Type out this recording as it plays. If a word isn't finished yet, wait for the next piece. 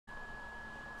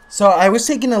So I was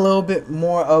taking a little bit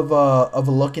more of a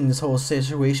look in this whole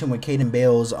situation with Caden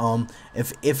Bales,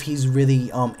 if he's really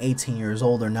 18 years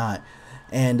old or not,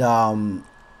 and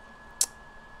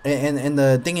and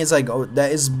the thing is, like,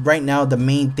 that is right now the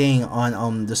main thing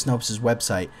on the Snopes'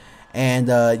 website. And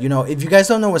you know, if you guys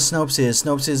don't know what Snopes is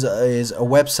a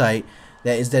website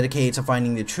that is dedicated to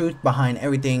finding the truth behind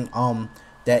everything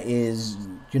that is,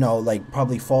 you know, like,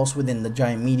 probably false within the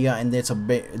giant media, and it's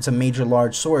a major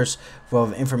large source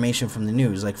of information from the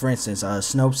news. Like, for instance,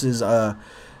 Snopes'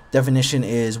 definition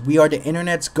is: we are the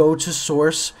internet's go-to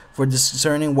source for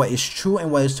discerning what is true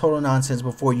and what is total nonsense.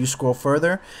 Before you scroll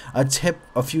further,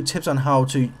 a few tips on how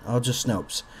to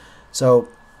Snopes. So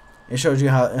it shows you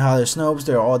how there's Snopes.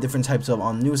 There are all different types of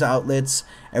news outlets,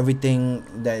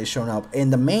 everything that is shown up.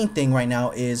 And the main thing right now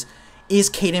is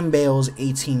Caden Bales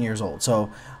 18 years old? So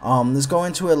let's go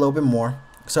into it a little bit more.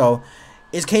 So,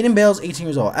 is Caden Bales 18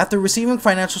 years old? After receiving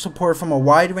financial support from a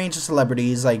wide range of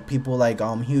celebrities, like people like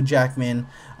Hugh Jackman,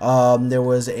 there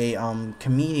was a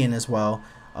comedian as well,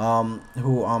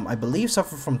 who I believe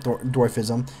suffered from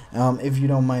dwarfism. If you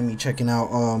don't mind me checking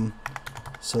out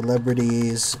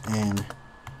celebrities and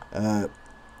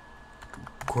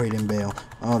Quaden Bale,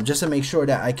 just to make sure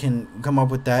that I can come up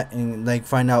with that and, like,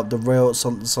 find out the real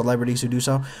celebrities who do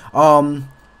so.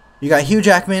 You got Hugh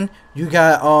Jackman, you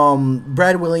got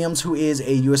Brad Williams, who is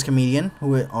a U.S. comedian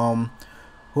who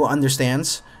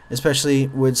understands, especially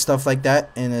with stuff like that,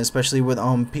 and especially with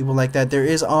people like that. There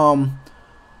is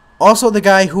also the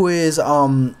guy who is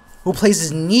who plays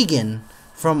as Negan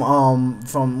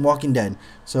from Walking Dead.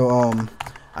 So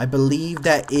I believe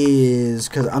that is,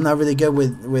 because I'm not really good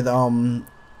with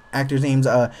actors' names.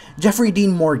 Jeffrey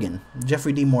Dean Morgan.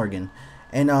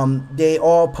 And they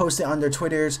all posted on their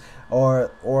Twitters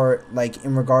or like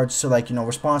in regards to, like, you know,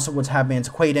 response to what's happening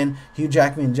to Quaden, Hugh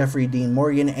Jackman, Jeffrey Dean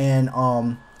Morgan, and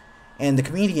the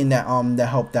comedian that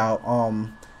helped out.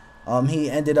 He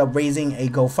ended up raising a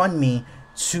GoFundMe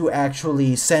to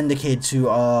actually send the kid to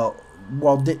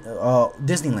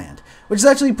Disneyland, which is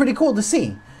actually pretty cool to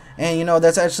see. And, you know,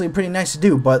 that's actually pretty nice to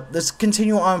do. But let's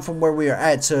continue on from where we are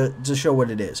at to show what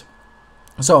it is.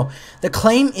 So the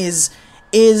claim is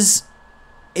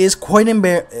Quaden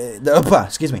Bale,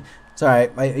 excuse me. Sorry,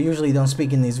 I usually don't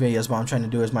speak in these videos, but I'm trying to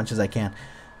do as much as I can.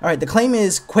 Alright, the claim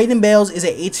is Quaden Bales is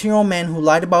an 18-year-old man who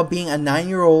lied about being a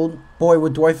 9-year-old boy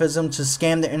with dwarfism to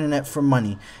scam the internet for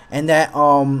money. And that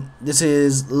this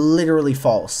is literally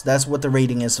false. That's what the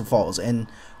rating is for false and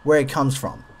where it comes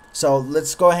from. So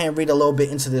let's go ahead and read a little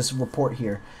bit into this report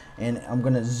here. And I'm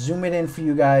going to zoom it in for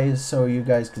you guys so you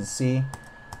guys can see.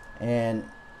 And,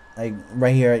 like,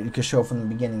 right here, you can show from the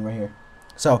beginning right here.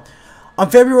 So, on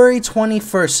February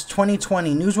 21st,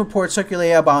 2020, news reports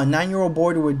circulated about a 9-year-old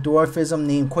boy with dwarfism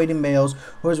named Quaden Bales,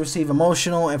 who has received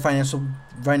emotional and financial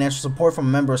support from a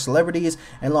member of celebrities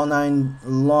and online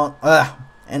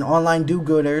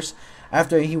do-gooders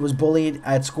after he was bullied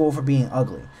at school for being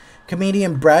ugly.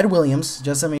 Comedian Brad Williams,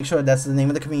 just to make sure that's the name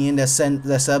of the comedian that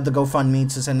set up the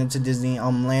GoFundMe to send it to Disney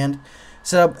land,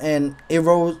 set up, and it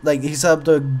rose, like, he set up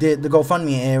the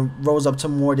GoFundMe, and it rose up to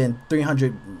more than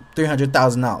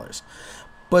 $300,000.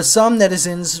 But some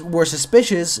netizens were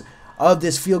suspicious of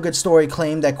this feel-good story,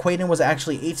 claimed that Quaden was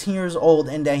actually 18 years old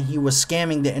and that he was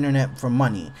scamming the internet for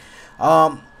money.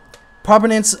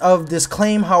 Proponents of this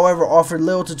claim, however, offered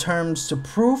little to terms to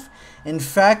proof. In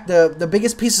fact, the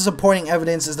biggest piece of supporting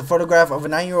evidence is the photograph of a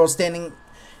 9-year-old standing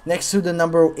next to the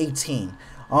number 18.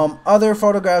 Other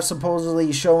photographs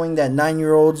supposedly showing that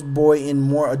 9-year-old's boy in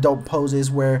more adult poses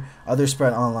where others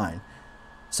spread online.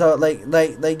 So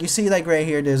like you see, like, right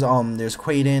here, there's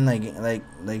Quaden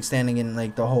like standing in,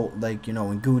 like, the whole, like, you know,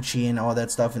 in Gucci and all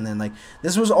that stuff, and then, like,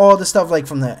 this was all the stuff, like,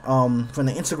 from the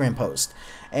Instagram post,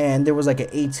 and there was, like, an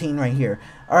 18 right here.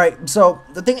 All right, so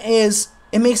the thing is,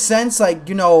 it makes sense, like,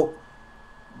 you know,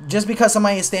 just because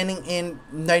somebody is standing in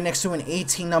right next to an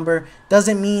 18 number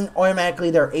doesn't mean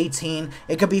automatically they're 18.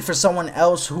 It could be for someone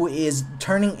else who is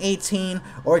turning 18,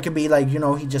 or it could be, like, you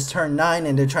know, he just turned 9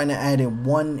 and they're trying to add in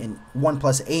 1 and 1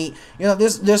 plus 8. You know,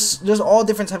 there's all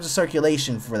different types of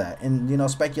circulation for that, and, you know,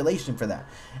 speculation for that.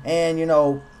 And, you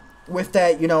know, with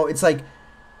that, you know, it's like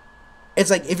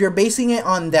if you're basing it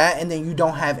on that and then you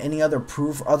don't have any other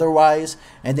proof otherwise,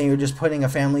 and then you're just putting a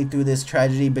family through this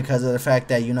tragedy because of the fact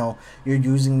that, you know, you're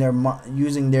using their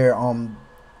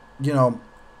you know,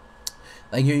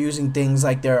 like, you're using things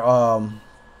like their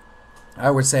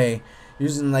I would say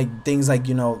using, like, things like,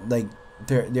 you know, like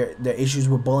their issues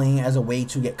with bullying as a way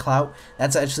to get clout.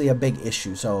 That's actually a big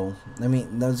issue. So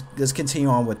let's continue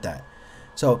on with that.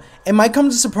 So, it might come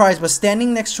as a surprise, but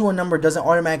standing next to a number doesn't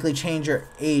automatically change your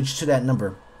age to that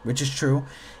number, which is true.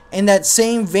 In that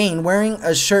same vein, wearing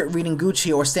a shirt reading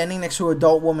Gucci or standing next to an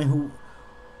adult woman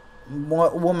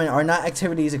are not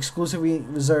activities exclusively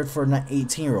reserved for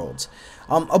 18-year-olds.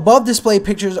 Above displayed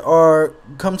pictures are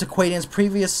come to Quaden's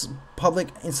previous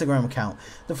public Instagram account.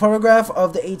 The photograph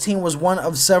of the 18 was one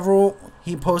of several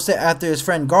he posted after his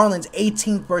friend Garland's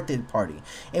 18th birthday party.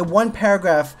 In one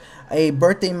paragraph, a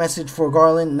birthday message for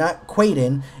Garland, not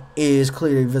Quaden, is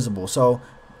clearly visible. So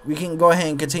we can go ahead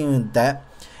and continue with that.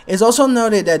 It's also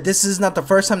noted that this is not the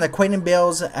first time that Quaden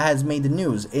Bayles has made the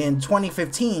news. In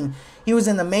 2015, he was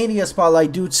in the media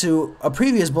spotlight due to a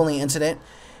previous bullying incident.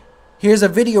 Here's a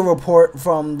video report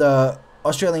from the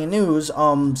Australian news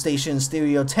station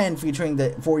Stereo 10 featuring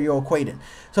the 4-year-old Quaden.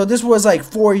 So this was like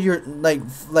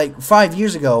 5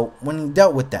 years ago when he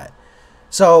dealt with that.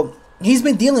 So he's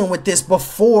been dealing with this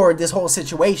before this whole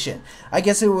situation. I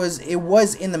guess it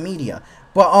was in the media.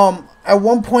 But at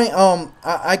one point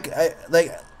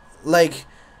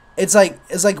it's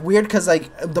like weird because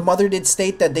like the mother did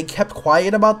state that they kept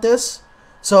quiet about this.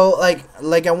 So like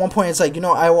at one point it's like, you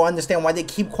know, I will understand why they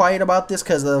keep quiet about this,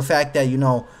 because of the fact that, you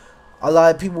know, a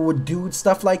lot of people would do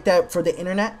stuff like that for the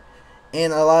internet,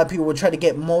 and a lot of people would try to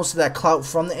get most of that clout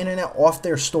from the internet off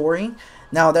their story.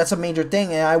 Now that's a major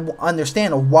thing, and I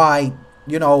understand why,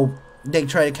 you know, they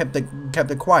try to kept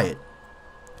it quiet.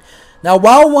 Now,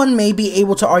 while one may be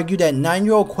able to argue that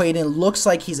 9-year-old Quaden looks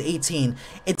like he's 18,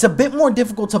 it's a bit more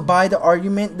difficult to buy the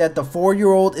argument that the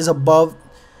 4-year-old is above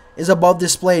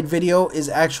displayed video is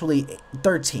actually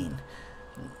 13.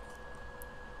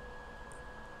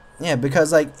 Yeah,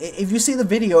 because like if you see the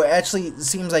video, it actually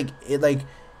seems like it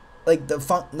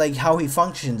like how he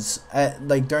functions at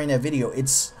during that video.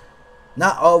 It's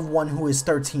not of one who is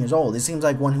 13 years old. It seems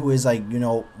like one who is like, you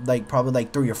know, like probably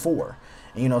like 3 or 4.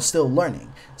 And, you know, still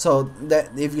learning. So that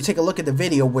if you take a look at the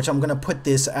video, which I'm gonna put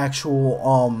this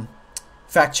actual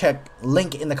fact check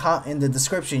link in the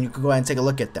description, you can go ahead and take a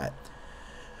look at that.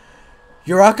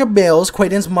 Uraka Bayles,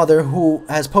 Quaden's mother, who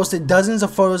has posted dozens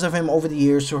of photos of him over the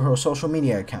years to her social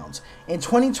media accounts. In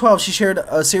 2012, she shared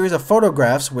a series of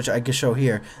photographs, which I can show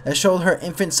here, that showed her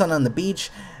infant son on the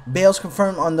beach. Bayles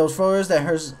confirmed on those photos that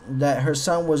her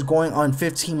son was going on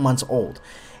 15 months old.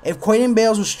 If Quaden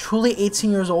Bayles was truly 18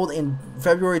 years old in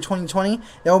February 2020,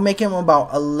 that would make him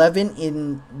about 11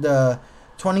 in the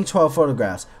 2012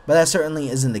 photographs, but that certainly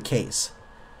isn't the case.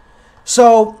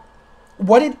 So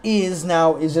what it is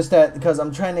now is just that, because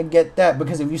I'm trying to get that,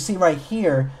 because if you see right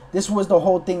here, this was the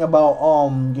whole thing about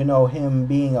you know, him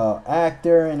being an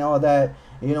actor and all that,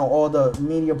 you know, all the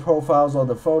media profiles, all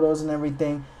the photos and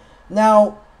everything.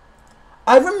 Now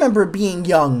I remember being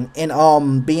young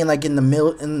and being like in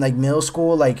middle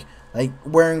school, like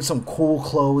wearing some cool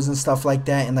clothes and stuff like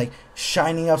that, and like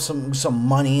shining up some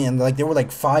money, and like they were like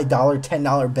 $5,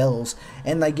 $10 bills,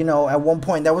 and like, you know, at one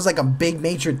point that was like a big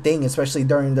major thing, especially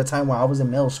during the time when I was in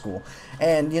middle school.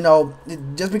 And, you know,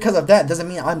 just because of that doesn't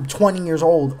mean I'm 20 years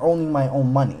old owning my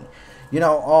own money. You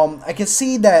know, I can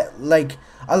see that like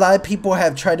a lot of people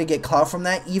have tried to get clout from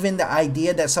that. Even the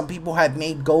idea that some people have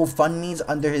made GoFundMes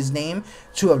under his name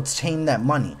to obtain that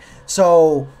money.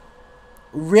 So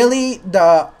really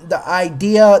the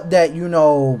idea that, you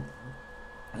know,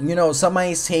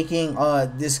 somebody's taking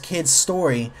this kid's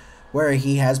story where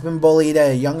he has been bullied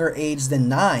at a younger age than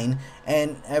 9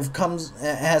 and has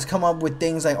come up with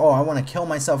things like, oh, I want to kill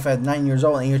myself at 9 years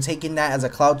old, and you're taking that as a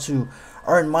clout to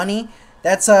earn money.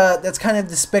 That's kind of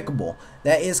despicable.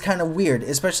 That is kind of weird,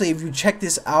 especially if you check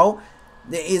this out.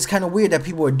 It is kind of weird that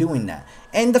people are doing that,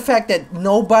 and the fact that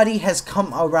nobody has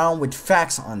come around with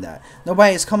facts on that.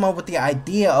 Nobody has come up with the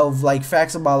idea of like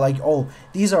facts about like, oh,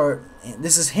 this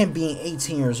is him being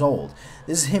 18 years old.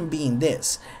 This is him being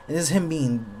this, and this is him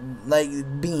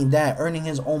being that, earning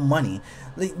his own money.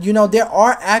 Like, you know, there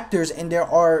are actors, and there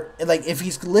are, like, if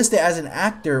he's listed as an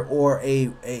actor or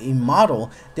a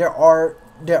model, there are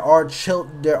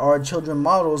children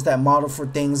models that model for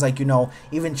things like, you know,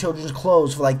 even children's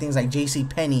clothes for like things like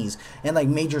JCPenney's and like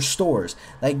major stores.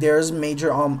 Like there's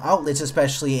major outlets,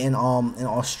 especially in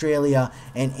Australia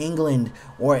and England,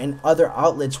 or in other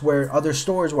outlets where other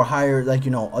stores will hire, like,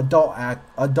 you know, adult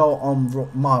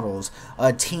models,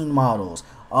 teen models,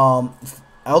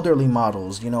 elderly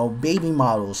models, you know, baby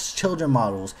models, children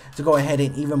models, to go ahead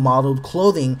and even model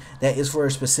clothing that is for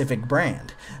a specific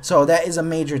brand. So that is a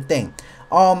major thing.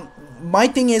 My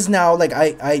thing is now, like,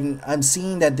 I'm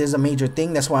seeing that there's a major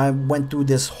thing. That's why I went through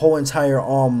this whole entire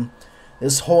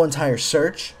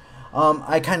search.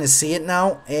 I kind of see it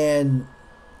now, and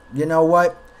you know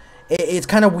what? It's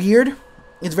kind of weird.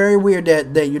 It's very weird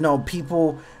that you know,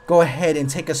 people go ahead and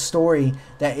take a story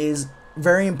that is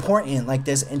very important like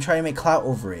this and try to make clout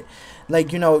over it.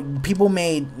 Like, you know, people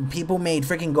made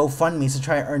freaking GoFundMe to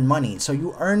try to earn money. So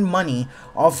you earn money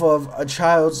off of a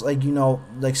child's, like, you know,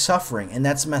 like, suffering, and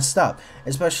that's messed up.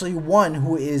 Especially one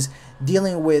who is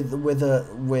dealing with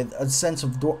a sense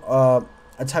of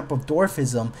a type of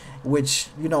dwarfism, which,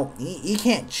 you know, he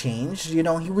can't change. You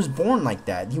know, he was born like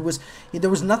that.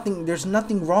 There's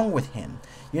nothing wrong with him.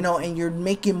 You know, and you're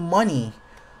making money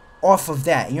off of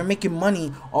that. You're making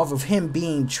money off of him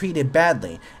being treated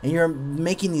badly, and you're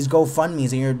making these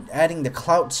GoFundMes, and you're adding the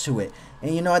clouts to it,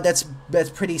 and you know that's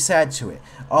pretty sad to it.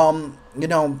 You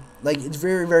know, like, it's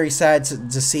very, very sad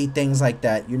to see things like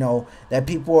that, you know, that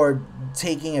people are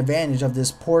taking advantage of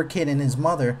this poor kid and his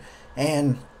mother,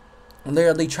 and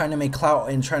literally trying to make clout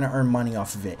and trying to earn money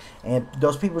off of it. And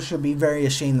those people should be very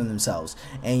ashamed of themselves.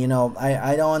 And, you know,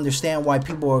 I don't understand why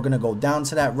people are going to go down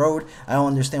to that road. I don't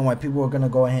understand why people are going to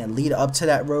go ahead and lead up to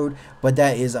that road. But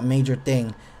that is a major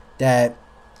thing that,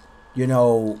 you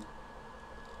know,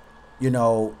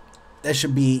 that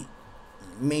should be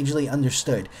majorly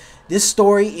understood. This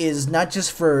story is not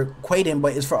just for Quaden,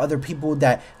 but it's for other people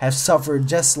that have suffered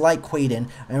just like Quaden,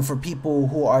 and for people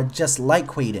who are just like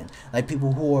Quaden, like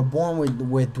people who are born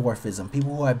with dwarfism,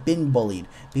 people who have been bullied,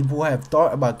 people who have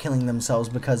thought about killing themselves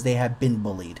because they have been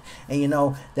bullied. And, you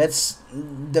know, that's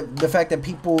the fact that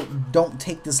people don't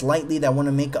take this lightly, that want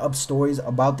to make up stories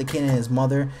about the kid and his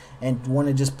mother and want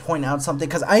to just point out something.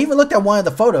 Because I even looked at one of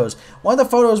the photos. One of the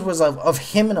photos was of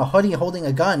him in a hoodie holding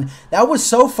a gun. That was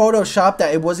so photoshopped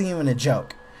that it wasn't even a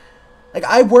joke. Like,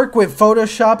 I work with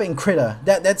Photoshop and Krita.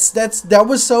 That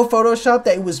was so photoshopped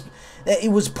that it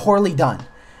was poorly done.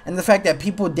 And the fact that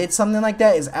people did something like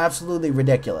that is absolutely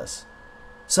ridiculous.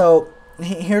 So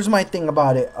here's my thing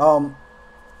about it.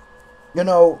 You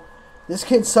know, this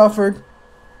kid suffered.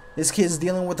 This kid's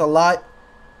dealing with a lot.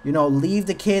 You know, leave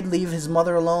the kid, leave his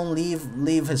mother alone,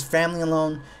 leave his family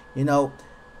alone. You know,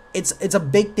 it's a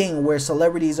big thing where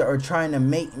celebrities are trying to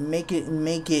make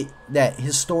it that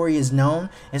his story is known,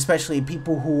 especially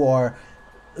people who are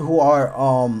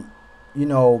you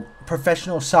know,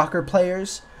 professional soccer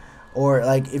players, or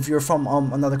like if you're from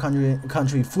another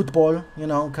country, football, you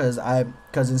know, because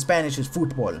in Spanish it's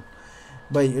football,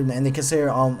 but and they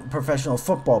consider professional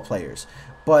football players.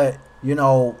 But, you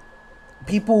know,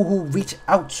 people who reach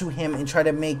out to him and try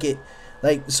to make it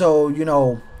like, so, you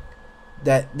know,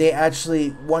 that they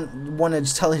actually want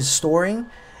to tell his story,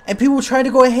 and people try to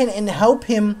go ahead and help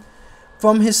him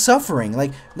from his suffering.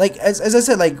 Like as I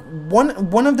said, like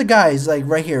one of the guys, like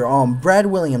right here, Brad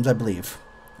Williams, I believe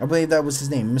that was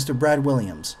his name, Mr. Brad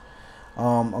Williams.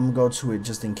 I'm gonna go to it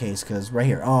just in case, because right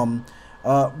here,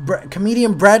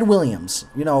 comedian Brad Williams,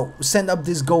 you know, sent up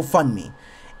this GoFundMe.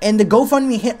 And the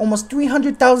GoFundMe hit almost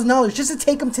 $300,000 just to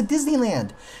take him to Disneyland.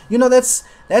 You know, that's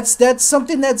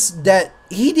something that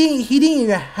he didn't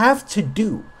even have to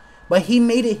do, but he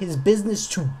made it his business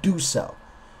to do so.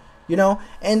 You know,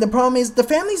 and the problem is the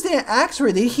families didn't ask for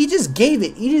it. He just gave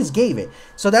it. He just gave it.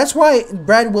 So that's why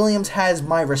Brad Williams has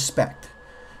my respect.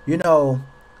 You know,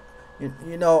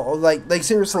 like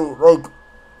seriously,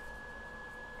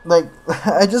 like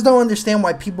I just don't understand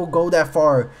why people go that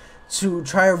far to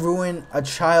try to ruin a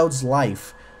child's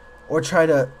life, or try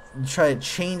to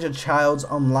change a child's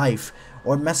life,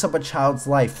 or mess up a child's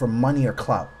life for money or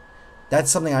clout. That's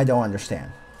something I don't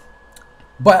understand.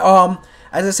 But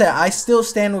as I said, I still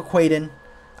stand with Quaden.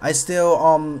 I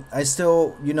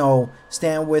still, you know,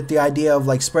 stand with the idea of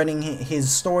like spreading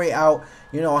his story out,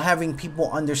 you know, having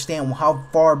people understand how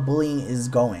far bullying is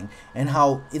going and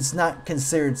how it's not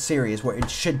considered serious where it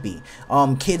should be.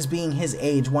 Kids being his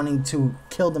age wanting to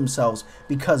kill themselves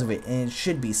because of it, and it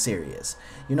should be serious.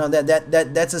 You know,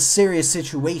 that's a serious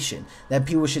situation that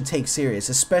people should take serious,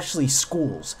 especially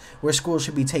schools, where schools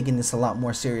should be taking this a lot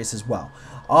more serious as well.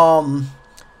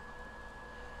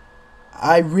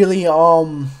 I really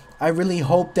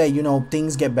hope that, you know,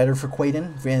 things get better for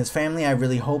Quaden and his family. I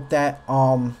really hope that.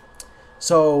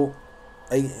 So,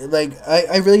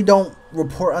 I really don't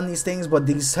report on these things, but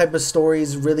these type of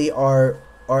stories really are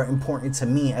important to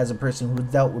me as a person who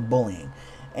dealt with bullying.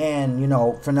 And, you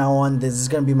know, from now on, this is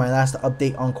going to be my last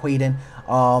update on Quaden.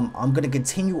 I'm going to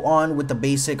continue on with the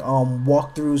basic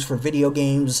walkthroughs for video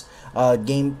games,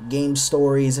 game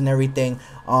stories and everything.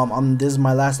 This is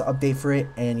my last update for it,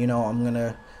 and, you know, I'm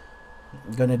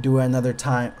gonna do it another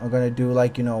time. I'm gonna do,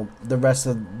 like, you know, the rest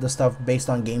of the stuff based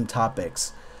on game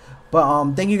topics.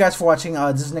 But thank you guys for watching.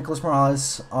 This is Nicholas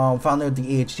Morales, founder of the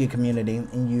EHG community,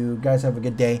 and you guys have a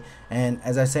good day. And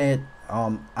as I said,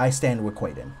 I stand with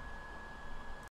Quaden.